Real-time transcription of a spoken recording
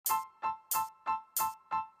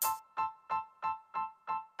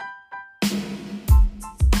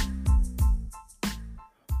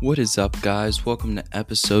What is up, guys? Welcome to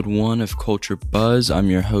episode 1 of Culture Buzz. I'm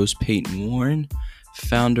your host, Peyton Warren,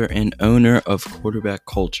 founder and owner of Quarterback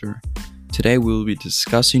Culture. Today, we will be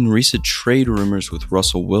discussing recent trade rumors with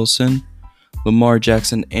Russell Wilson. Lamar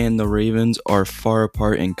Jackson and the Ravens are far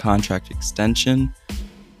apart in contract extension.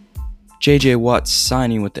 J.J. Watt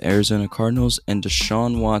signing with the Arizona Cardinals, and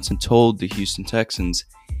Deshaun Watson told the Houston Texans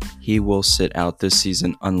he will sit out this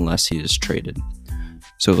season unless he is traded.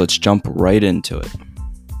 So let's jump right into it.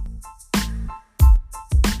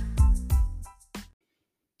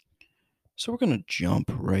 So we're going to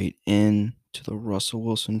jump right into the Russell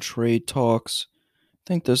Wilson trade talks. I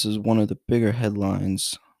think this is one of the bigger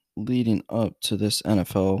headlines leading up to this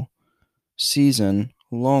NFL season,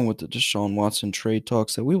 along with the Deshaun Watson trade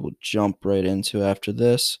talks that we will jump right into after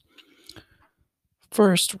this.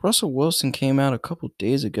 First, Russell Wilson came out a couple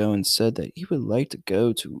days ago and said that he would like to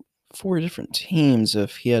go to 4 different teams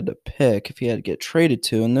if he had to pick, if he had to get traded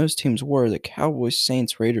to, and those teams were the Cowboys,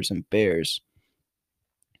 Saints, Raiders, and Bears.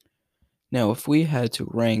 Now, if we had to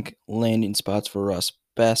rank landing spots for Russ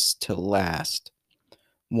best to last,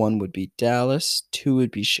 1 would be Dallas, 2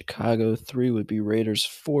 would be Chicago, 3 would be Raiders,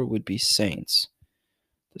 4 would be Saints.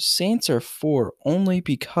 The Saints are 4 only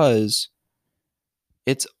because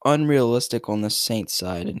it's unrealistic on the Saints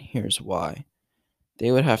side, and here's why.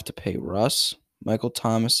 They would have to pay Russ, Michael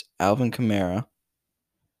Thomas, Alvin Kamara,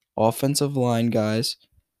 offensive line guys.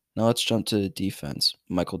 Now let's jump to the defense.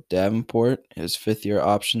 Michael Davenport, his 5th-year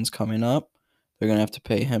option's coming up. They're going to have to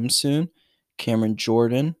pay him soon. Cameron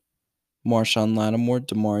Jordan, Marshawn Lattimore,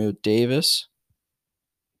 Demario Davis.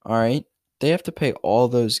 All right, they have to pay all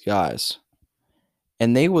those guys.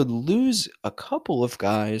 And they would lose a couple of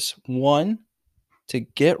guys. 1, to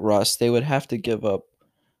get Russ, they would have to give up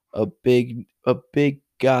a big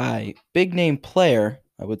guy, big name player,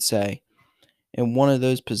 I would say, in one of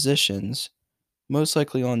those positions. Most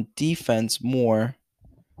likely on defense more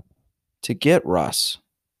to get Russ.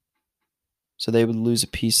 So they would lose a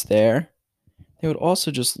piece there. They would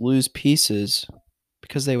also just lose pieces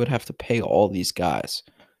because they would have to pay all these guys.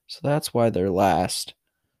 So that's why they're last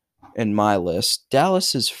in my list.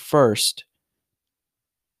 Dallas is first,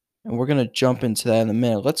 and we're going to jump into that in a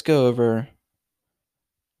minute. Let's go over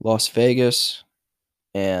Las Vegas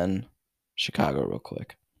and Chicago real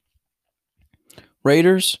quick.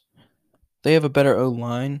 Raiders, they have a better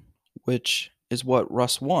O-line, which is what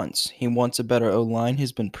Russ wants. He wants a better O-line.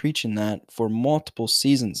 He's been preaching that for multiple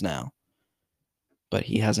seasons now. But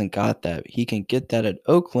he hasn't got that. He can get that at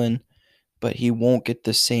Oakland, but he won't get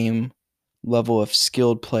the same level of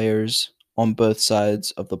skilled players on both sides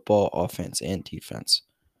of the ball, offense and defense.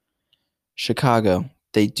 Chicago,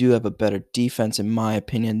 they do have a better defense, in my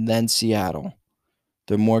opinion, than Seattle.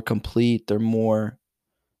 They're more complete. They're more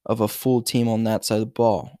of a full team on that side of the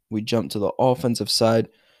ball. We jump to the offensive side.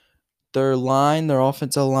 Their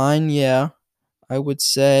offensive line, yeah, I would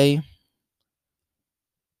say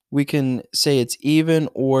we can say it's even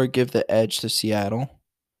or give the edge to Seattle.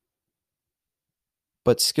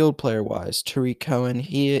 But skilled player-wise, Tariq Cohen,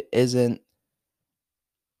 he isn't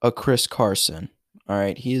a Chris Carson. All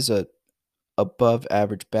right, he is a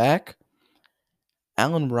above-average back.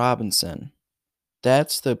 Allen Robinson,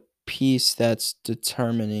 that's the piece that's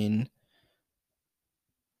determining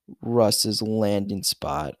Russ's landing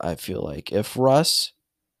spot, I feel like. If Russ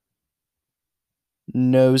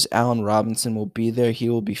knows Allen Robinson will be there, he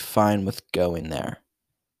will be fine with going there,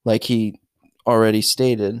 like he already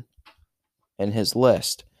stated in his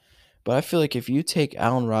list. But I feel like if you take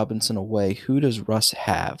Allen Robinson away, who does Russ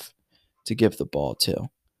have to give the ball to?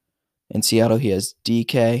 In Seattle, he has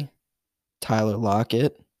DK, Tyler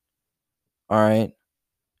Lockett, all right,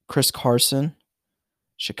 Chris Carson.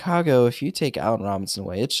 Chicago, if you take Allen Robinson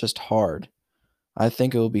away, it's just hard. I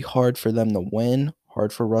think it will be hard for them to win,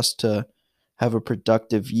 hard for Russ to have a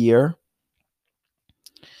productive year.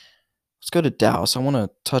 Let's go to Dallas. I want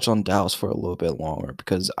to touch on Dallas for a little bit longer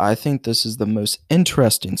because I think this is the most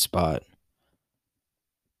interesting spot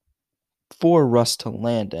for Russ to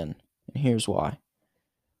land in, and here's why.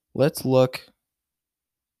 Let's look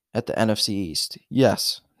at the NFC East.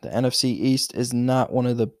 Yes, the NFC East is not one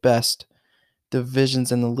of the best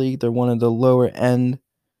divisions in the league. They're one of the lower end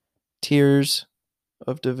tiers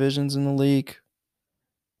of divisions in the league.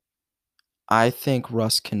 I think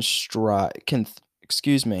Russ can thrive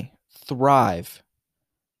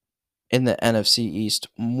in the NFC East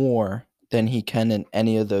more than he can in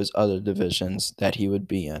any of those other divisions that he would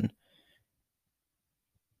be in.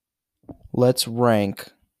 Let's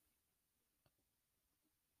rank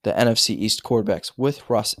the NFC East quarterbacks with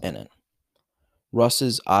Russ in it. Russ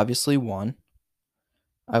is obviously 1.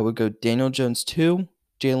 I would go Daniel Jones 2,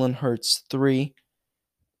 Jalen Hurts 3,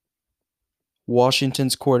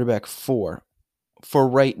 Washington's quarterback 4. For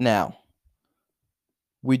right now,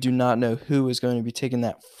 we do not know who is going to be taking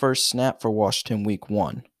that first snap for Washington week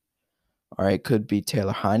 1. All right, could be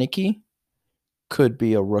Taylor Heineke, could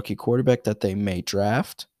be a rookie quarterback that they may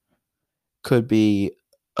draft, could be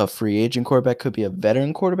a free agent quarterback, could be a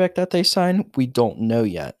veteran quarterback that they sign. We don't know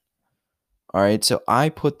yet. All right, so I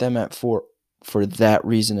put them at 4 for that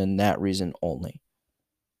reason and that reason only.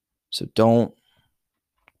 So don't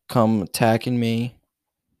come attacking me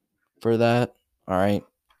for that. All right,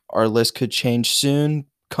 our list could change soon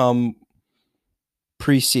come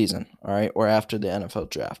preseason, all right, or after the NFL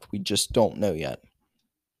draft. We just don't know yet.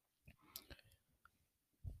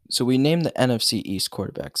 So we named the NFC East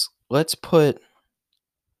quarterbacks. Let's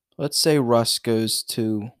say Russ goes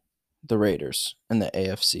to the Raiders in the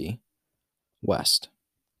AFC West.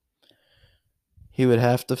 He would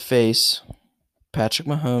have to face Patrick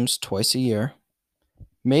Mahomes twice a year,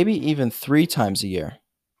 maybe even 3 times a year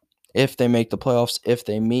if they make the playoffs, if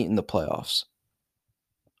they meet in the playoffs.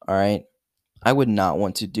 All right? I would not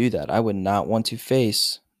want to do that. I would not want to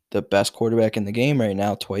face the best quarterback in the game right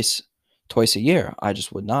now twice a year. I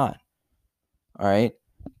just would not. All right?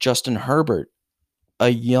 Justin Herbert, a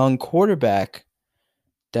young quarterback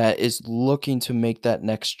that is looking to make that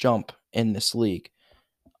next jump in this league.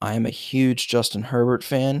 I am a huge Justin Herbert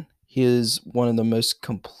fan. He is one of the most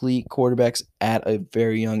complete quarterbacks at a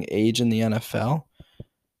very young age in the NFL.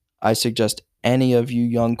 I suggest any of you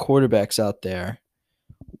young quarterbacks out there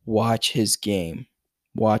watch his game,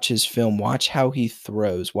 watch his film, watch how he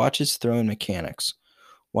throws, watch his throwing mechanics,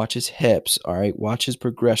 watch his hips, all right? Watch his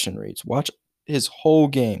progression reads, watch his whole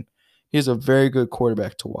game. He's a very good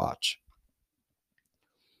quarterback to watch.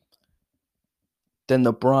 Then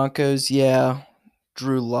the Broncos, yeah,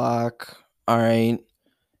 Drew Lock, all right,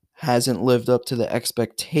 hasn't lived up to the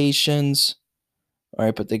expectations, all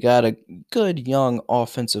right, but they got a good young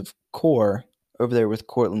offensive core over there with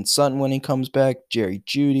Courtland Sutton when he comes back, Jerry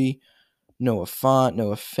Jeudy, Noah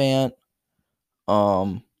Fant.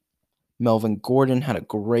 Melvin Gordon had a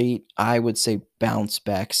great, I would say, bounce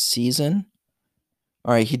back season.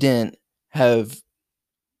 All right, he didn't have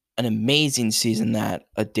an amazing season that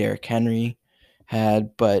a Derrick Henry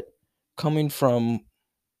had, but coming from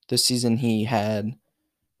the season he had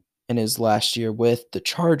in his last year with the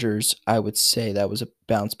Chargers, I would say that was a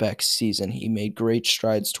bounce back season. He made great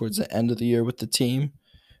strides towards the end of the year with the team,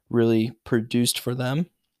 really produced for them.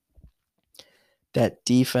 That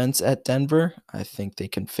defense at Denver, I think they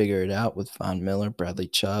can figure it out with Von Miller, Bradley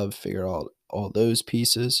Chubb, figure all those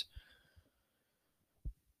pieces.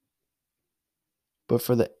 But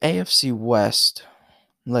for the AFC West,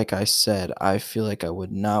 like I said, I feel like I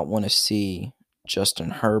would not want to see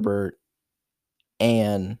Justin Herbert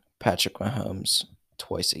and Patrick Mahomes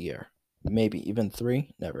twice a year. Maybe even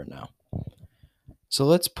 3, never know. So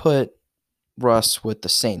let's put Russ with the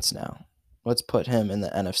Saints now. Let's put him in the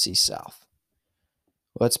NFC South.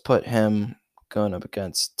 Let's put him going up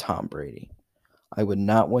against Tom Brady. I would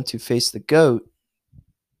not want to face the GOAT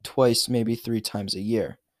twice, maybe 3 times a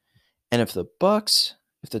year. And if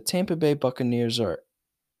the Tampa Bay Buccaneers are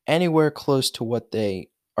anywhere close to what they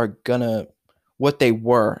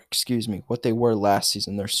were last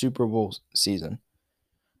season, their Super Bowl season,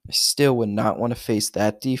 I still would not want to face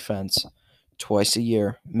that defense twice a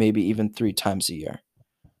year, maybe even 3 times a year.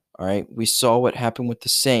 All right, we saw what happened with the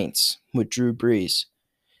Saints with Drew Brees.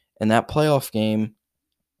 In that playoff game,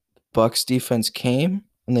 Bucs defense came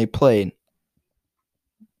and they played,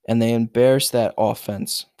 and they embarrassed that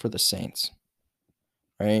offense for the Saints.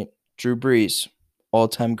 All right, Drew Brees,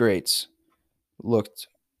 all-time greats, looked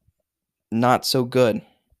not so good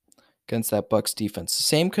against that Bucs defense. The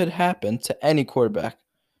same could happen to any quarterback.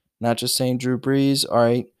 Not just saying Drew Brees, all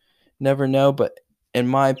right, never know, but in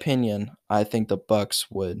my opinion, I think the Bucs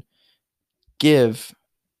would give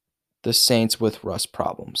the Saints with Russ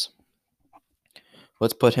problems.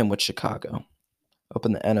 Let's put him with Chicago up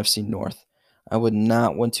in the NFC North. I would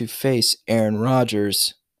not want to face Aaron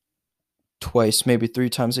Rodgers twice, maybe 3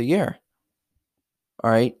 times a year. All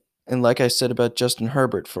right, and like I said about Justin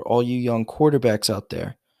Herbert, for all you young quarterbacks out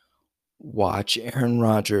there, watch Aaron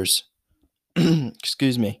Rodgers.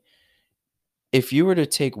 Excuse me. If you were to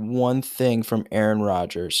take one thing from Aaron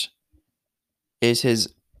Rodgers, is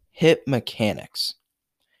his hip mechanics.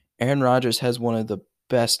 Aaron Rodgers has one of the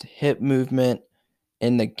best hip movement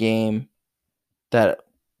in the game that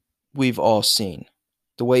we've all seen.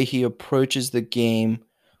 The way he approaches the game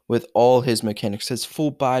with all his mechanics, his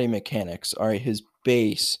full body mechanics, all right, his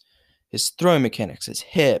base, his throwing mechanics, his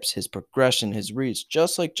hips, his progression, his reads,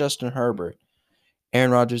 just like Justin Herbert.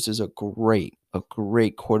 Aaron Rodgers is a great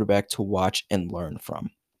quarterback to watch and learn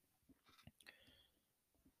from.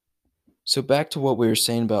 So back to what we were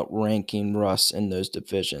saying about ranking Russ in those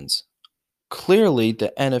divisions. Clearly,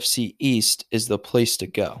 the NFC East is the place to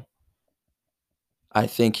go. I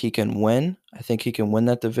think he can win. I think he can win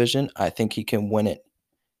that division. I think he can win it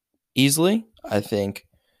easily. I think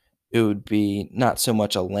it would be not so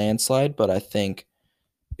much a landslide, but I think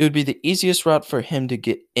it would be the easiest route for him to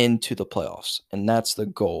get into the playoffs. And that's the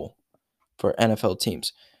goal for NFL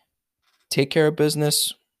teams. Take care of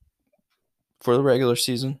business for the regular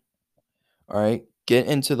season. All right. Get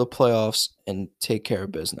into the playoffs and take care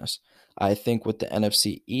of business. I think with the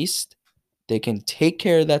NFC East, they can take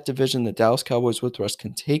care of that division. The Dallas Cowboys with Russ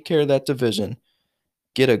can take care of that division,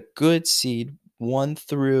 get a good seed, 1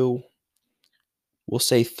 through, we'll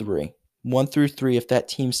say 3. 1 through 3 if that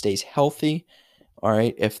team stays healthy. All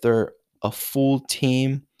right. If they're a full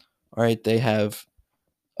team, all right, they have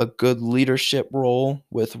a good leadership role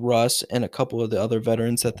with Russ and a couple of the other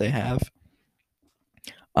veterans that they have.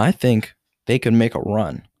 I think they could make a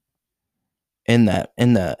run in the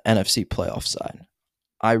NFC playoff side.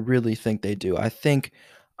 I really think they do. I think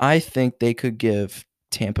they could give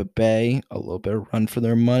Tampa Bay a little bit of run for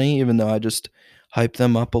their money, even though I just hyped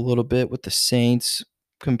them up a little bit with the Saints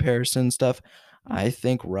comparison stuff. I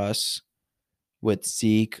think Russ with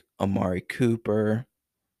Zeke, Amari Cooper,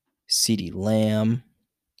 CeeDee Lamb.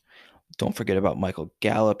 Don't forget about Michael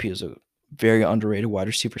Gallup. He was a very underrated wide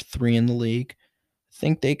receiver 3 in the league. I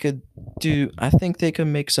think they could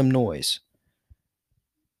make some noise.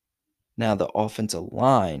 Now the offensive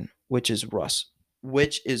line, which is what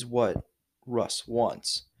Russ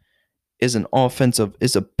wants, is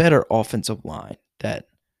a better offensive line that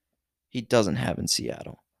he doesn't have in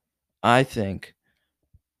Seattle. I think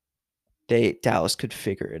Dallas could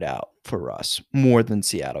figure it out for Russ more than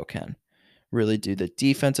Seattle can. Really do the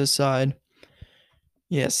defensive side.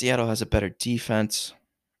 Yeah, Seattle has a better defense.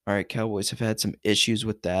 All right, Cowboys have had some issues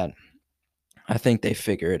with that. I think they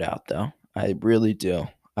figure it out, though. I really do.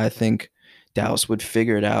 I think Dallas would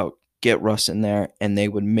figure it out, get Russ in there, and they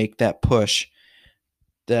would make that push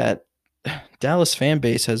that Dallas fan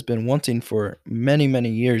base has been wanting for many, many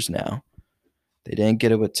years now. They didn't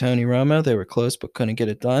get it with Tony Romo. They were close but couldn't get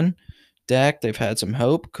it done. Dak, they've had some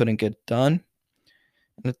hope, couldn't get it done.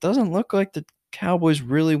 And it doesn't look like the Cowboys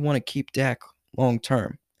really want to keep Dak long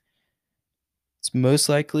term. It's most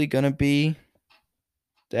likely going to be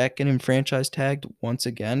Dak getting franchise tagged once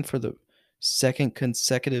again for the second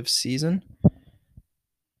consecutive season.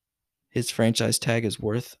 His franchise tag is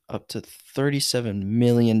worth up to $37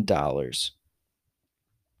 million.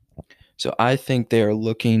 So I think they are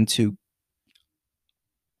looking to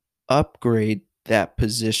upgrade that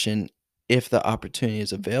position if the opportunity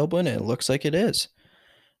is available, and it looks like it is.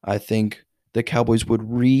 I think the Cowboys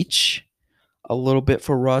would reach a little bit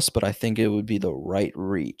for Russ, but I think it would be the right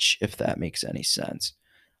reach, if that makes any sense.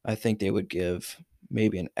 I think they would give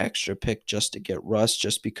maybe an extra pick just to get Russ,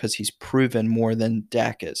 just because he's proven more than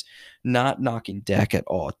Dak is. Not knocking Dak at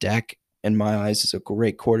all. Dak, in my eyes, is a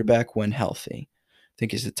great quarterback when healthy. I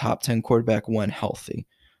think he's a top 10 quarterback when healthy.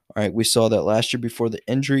 All right, we saw that last year before the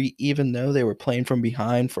injury, even though they were playing from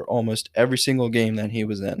behind for almost every single game that he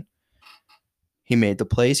was in. He made the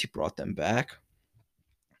plays, he brought them back.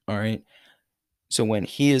 All right. So when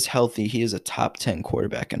he is healthy, he is a top 10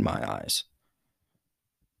 quarterback in my eyes.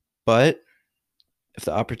 But if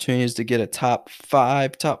the opportunity is to get a top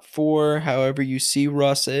 5, top 4, however you see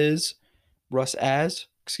Russ as, I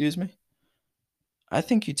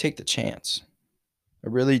think you take the chance. I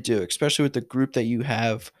really do, especially with the group that you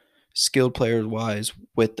have skilled players-wise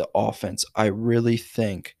with the offense. I really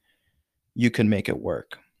think you can make it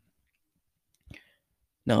work.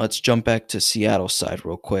 Now let's jump back to Seattle's side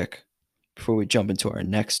real quick before we jump into our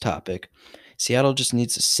next topic. Seattle just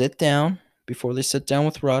needs to sit down before they sit down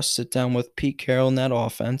with Russ, sit down with Pete Carroll in that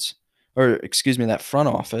that front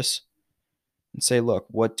office, and say, look,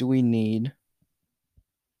 what do we need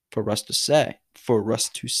for Russ to stay?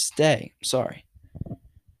 Sorry.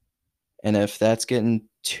 And if that's getting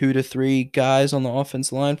 2 to 3 guys on the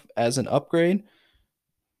offensive line as an upgrade,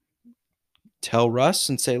 tell Russ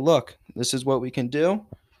and say, look, this is what we can do.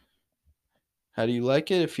 How do you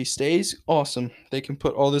like it? If he stays, awesome. They can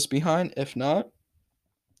put all this behind. If not,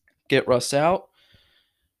 get Russ out.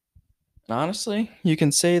 Honestly, you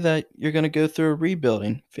can say that you're going to go through a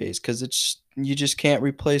rebuilding phase because you just can't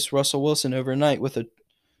replace Russell Wilson overnight with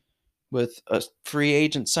a free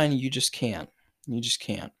agent signing. You just can't.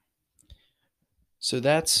 So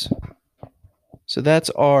that's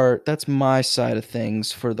my side of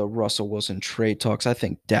things for the Russell Wilson trade talks. I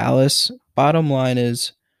think bottom line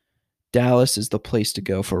is Dallas is the place to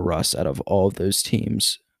go for Russ out of all of those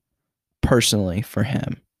teams, personally, for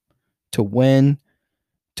him to win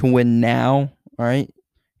to win now. All right,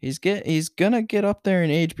 he's gonna get up there in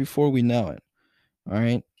age before we know it. All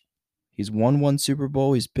right, he's won one Super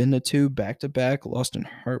Bowl. He's been to two back to back, lost in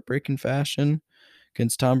heartbreaking fashion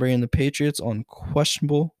against Tom Brady and the Patriots on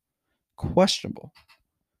questionable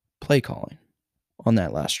play calling on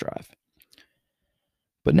that last drive.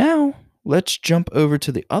 But now let's jump over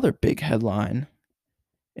to the other big headline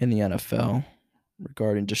in the NFL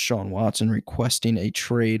regarding Deshaun Watson requesting a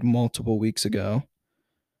trade multiple weeks ago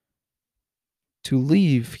to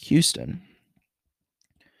leave Houston.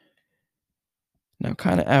 Now,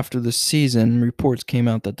 kind of after the season, reports came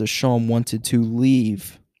out that Deshaun wanted to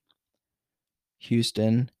leave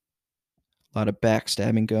Houston. A lot of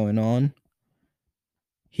backstabbing going on.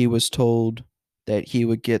 He was told that he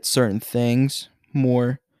would get certain things,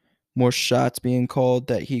 more shots being called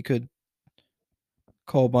that he could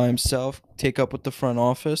call by himself, take up with the front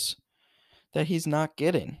office, that he's not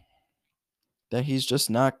getting. That he's just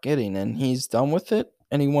not getting, and he's done with it,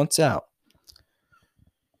 and he wants out.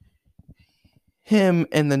 Him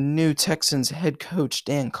and the new Texans head coach,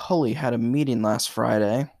 Dan Culley, had a meeting last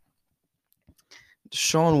Friday.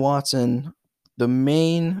 Deshaun Watson, the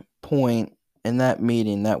main point in that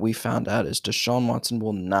meeting that we found out is Deshaun Watson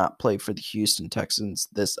will not play for the Houston Texans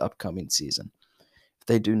this upcoming season. If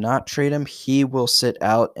they do not trade him, he will sit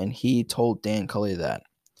out, and he told Dan Culley that.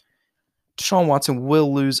 Deshaun Watson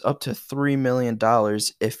will lose up to $3 million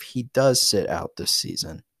if he does sit out this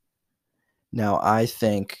season. Now, I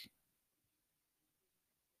think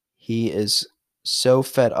he is so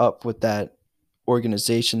fed up with that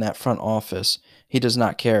organization, that front office, he does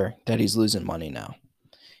not care that he's losing money now.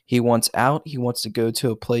 He wants out. He wants to go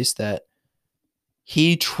to a place that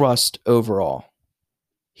he trusts overall.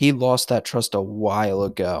 He lost that trust a while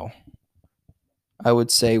ago. I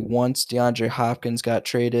would say once DeAndre Hopkins got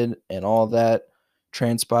traded and all that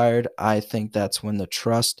transpired, I think that's when the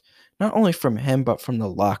trust, not only from him, but from the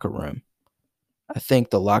locker room. I think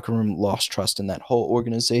the locker room lost trust in that whole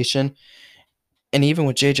organization. And even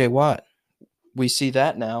with J.J. Watt, we see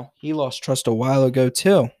that now. He lost trust a while ago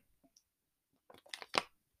too.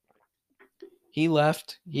 He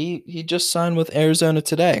left. He just signed with Arizona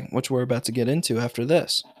today, which we're about to get into after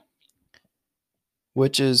this.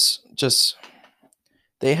 Which is just,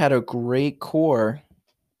 they had a great core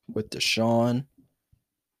with Deshaun,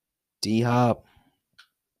 D-Hop,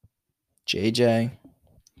 JJ.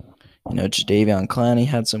 Jadeveon Clowney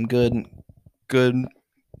had some good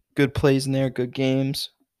plays in there, good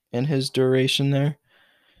games in his duration there.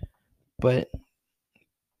 But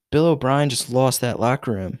Bill O'Brien just lost that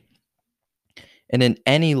locker room. And in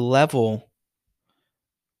any level,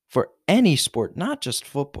 for any sport, not just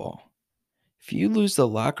football, if you lose the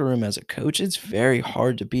locker room as a coach, it's very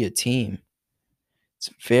hard to be a team. It's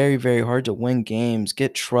very, very hard to win games,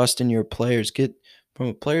 get trust in your players, get, from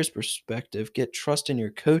a player's perspective, get trust in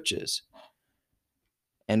your coaches.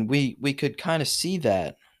 And we could kind of see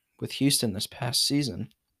that with Houston this past season.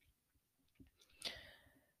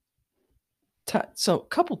 So a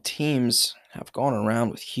couple teams have gone around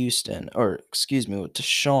with Houston, with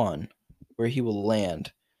Deshaun, where he will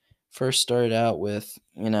land. First started out with,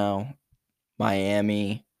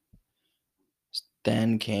 Miami.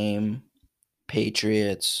 Then came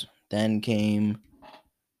Patriots. Then came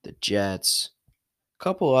the Jets. A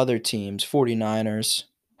couple other teams, 49ers.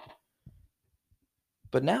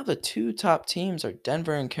 But now the two top teams are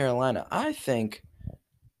Denver and Carolina. I think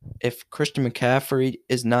if Christian McCaffrey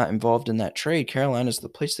is not involved in that trade, Carolina's the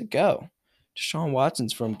place to go. Deshaun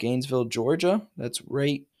Watson's from Gainesville, Georgia. That's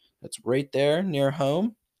right there near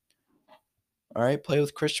home. All right, play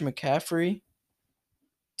with Christian McCaffrey,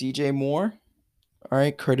 DJ Moore. All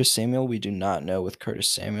right, Curtis Samuel. We do not know with Curtis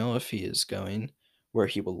Samuel if he is going where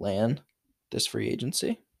he will land this free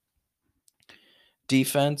agency.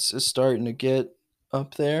 Defense is starting to get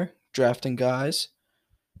up there, drafting guys.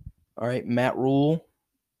 All right, Matt Rule,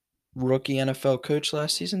 rookie NFL coach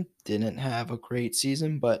last season, didn't have a great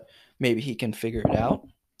season, but maybe he can figure it out.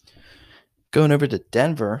 Going over to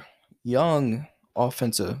Denver, young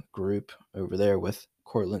offensive group over there with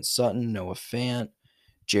Courtland Sutton, Noah Fant,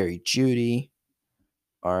 Jerry Jeudy,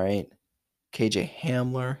 all right, KJ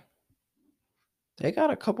Hamler. They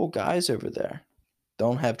got a couple guys over there.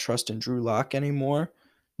 Don't have trust in Drew Lock anymore.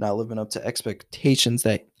 Not living up to expectations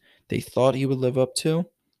that they thought he would live up to.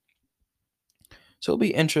 So it'll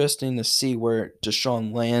be interesting to see where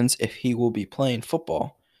Deshaun lands if he will be playing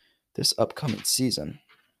football this upcoming season.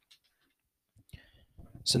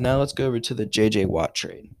 So now let's go over to the J.J. Watt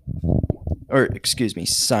trade.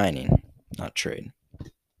 Signing, not trade.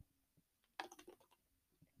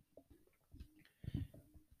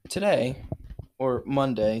 Today, or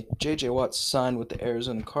Monday, J.J. Watt signed with the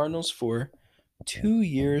Arizona Cardinals for 2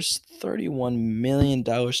 years, $31 million,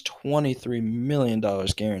 $23 million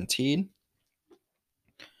guaranteed.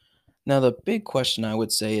 Now, the big question I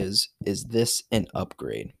would say is this an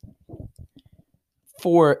upgrade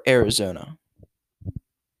for Arizona?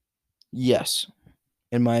 Yes.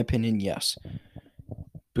 In my opinion, yes.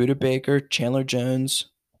 Buda Baker, Chandler Jones,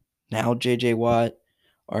 now J.J. Watt.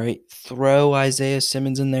 All right, throw Isaiah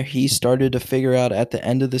Simmons in there. He started to figure out at the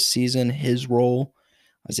end of the season his role.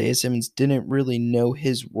 Isaiah Simmons didn't really know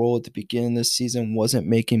his role at the beginning of the season, wasn't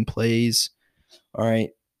making plays. All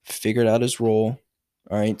right, figured out his role.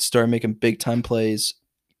 All right, started making big time plays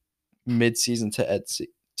mid-season to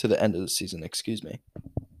the end of the season, excuse me.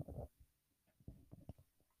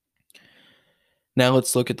 Now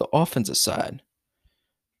let's look at the offensive side.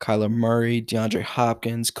 Kyler Murray, DeAndre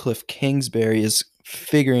Hopkins, Cliff Kingsbury is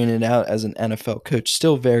figuring it out as an NFL coach,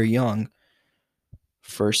 still very young.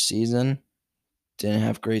 First season, didn't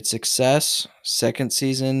have great success. Second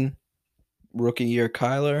season, rookie year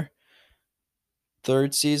Kyler.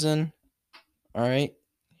 Third season, all right,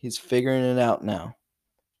 he's figuring it out now.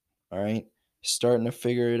 All right, he's starting to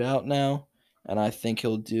figure it out now, and I think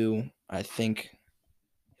he'll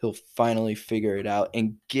finally figure it out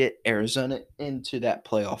and get Arizona into that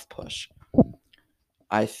playoff push.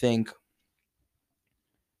 I think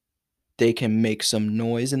they can make some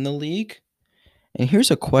noise in the league. And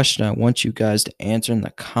here's a question I want you guys to answer in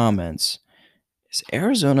the comments. Is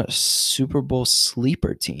Arizona a Super Bowl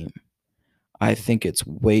sleeper team? I think it's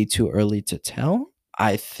way too early to tell.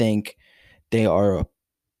 I think they are a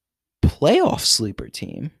playoff sleeper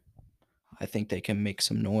team. I think they can make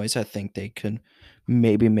some noise. I think they could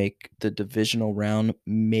maybe make the divisional round,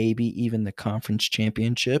 maybe even the conference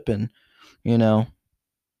championship, and,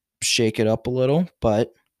 shake it up a little.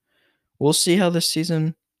 But we'll see how this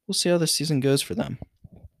season goes for them.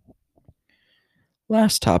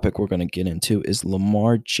 Last topic we're going to get into is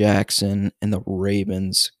Lamar Jackson and the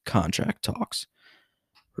Ravens contract talks.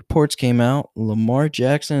 Reports came out Lamar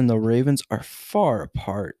Jackson and the Ravens are far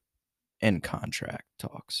apart in contract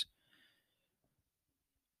talks.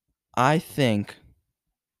 I think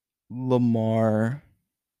Lamar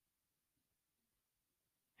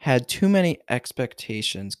had too many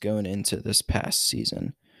expectations going into this past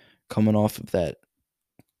season, coming off of that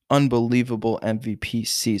unbelievable MVP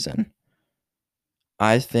season.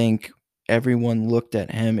 I think everyone looked at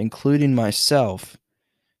him, including myself,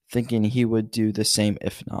 thinking he would do the same,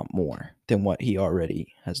 if not more, than what he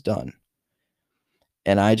already has done.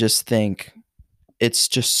 And I just think it's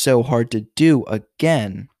just so hard to do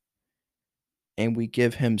again, and we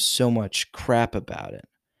give him so much crap about it.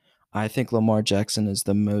 I think Lamar Jackson is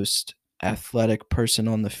the most athletic person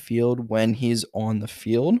on the field when he's on the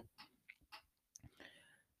field.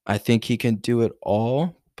 I think he can do it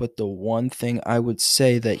all, but the one thing I would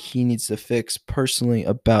say that he needs to fix personally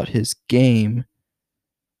about his game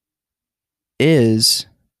is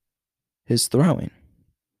his throwing,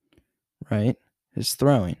 right? His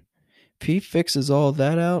throwing. If he fixes all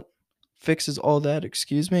that,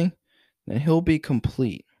 then he'll be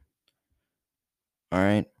complete. All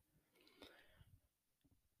right.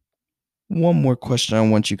 One more question I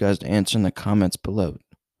want you guys to answer in the comments below.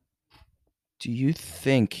 Do you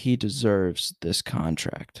think he deserves this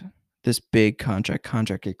contract? This big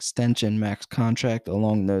contract extension, max contract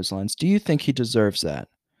along those lines? Do you think he deserves that?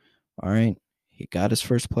 All right. He got his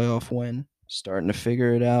first playoff win, starting to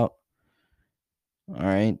figure it out. All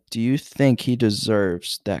right. Do you think he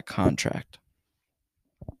deserves that contract?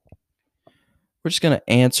 We're just going to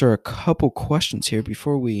answer a couple questions here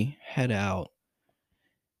before we head out.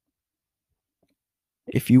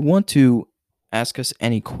 If you want to ask us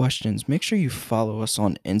any questions, make sure you follow us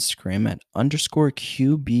on Instagram at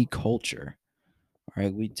 _QB Culture. All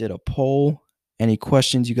right, we did a poll. Any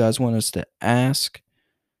questions you guys want us to ask?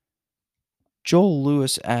 Joel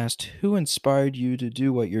Lewis asked, who inspired you to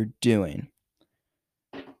do what you're doing?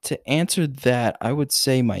 To answer that, I would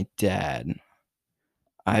say my dad.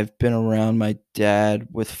 I've been around my dad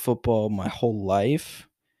with football my whole life.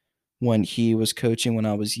 When he was coaching when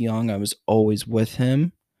I was young, I was always with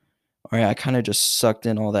him. All right, I kind of just sucked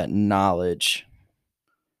in all that knowledge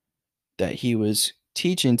that he was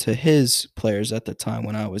teaching to his players at the time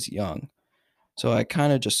when I was young. So I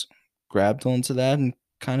kind of just grabbed onto that and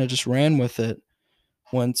kind of just ran with it.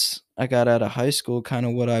 Once I got out of high school, kind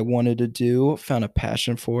of what I wanted to do, found a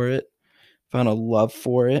passion for it, found a love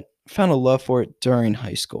for it during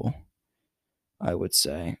high school, I would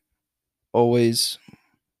say. Always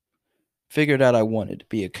figured out I wanted to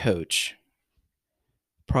be a coach.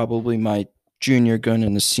 Probably my junior going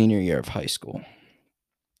into senior year of high school.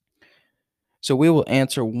 So we will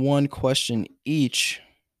answer one question each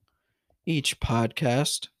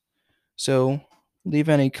podcast. So leave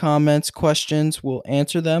any comments, questions, we'll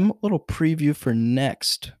answer them. A little preview for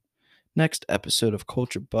next episode of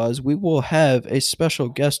Culture Buzz. We will have a special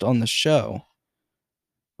guest on the show.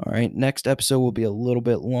 All right, next episode will be a little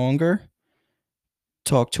bit longer.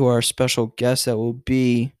 Talk to our special guest that will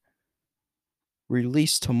be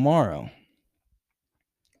released tomorrow.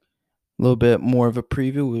 A little bit more of a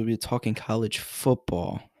preview. We'll be talking college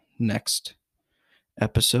football next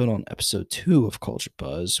episode. On episode 2 of Culture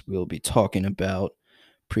Buzz, we'll be talking about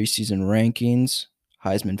preseason rankings,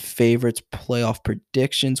 Heisman favorites, playoff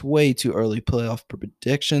predictions, way too early playoff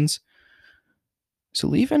predictions. So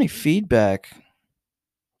leave any feedback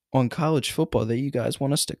on college football that you guys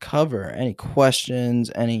want us to cover. Any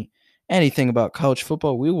questions, anything about college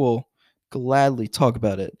football, we will gladly talk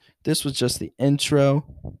about it. This was just the intro.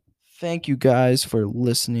 Thank you guys for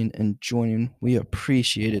listening and joining. We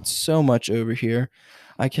appreciate it so much over here.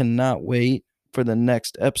 I cannot wait for the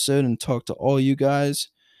next episode and talk to all you guys.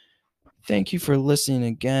 Thank you for listening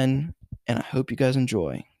again, and I hope you guys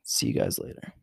enjoy. See you guys later.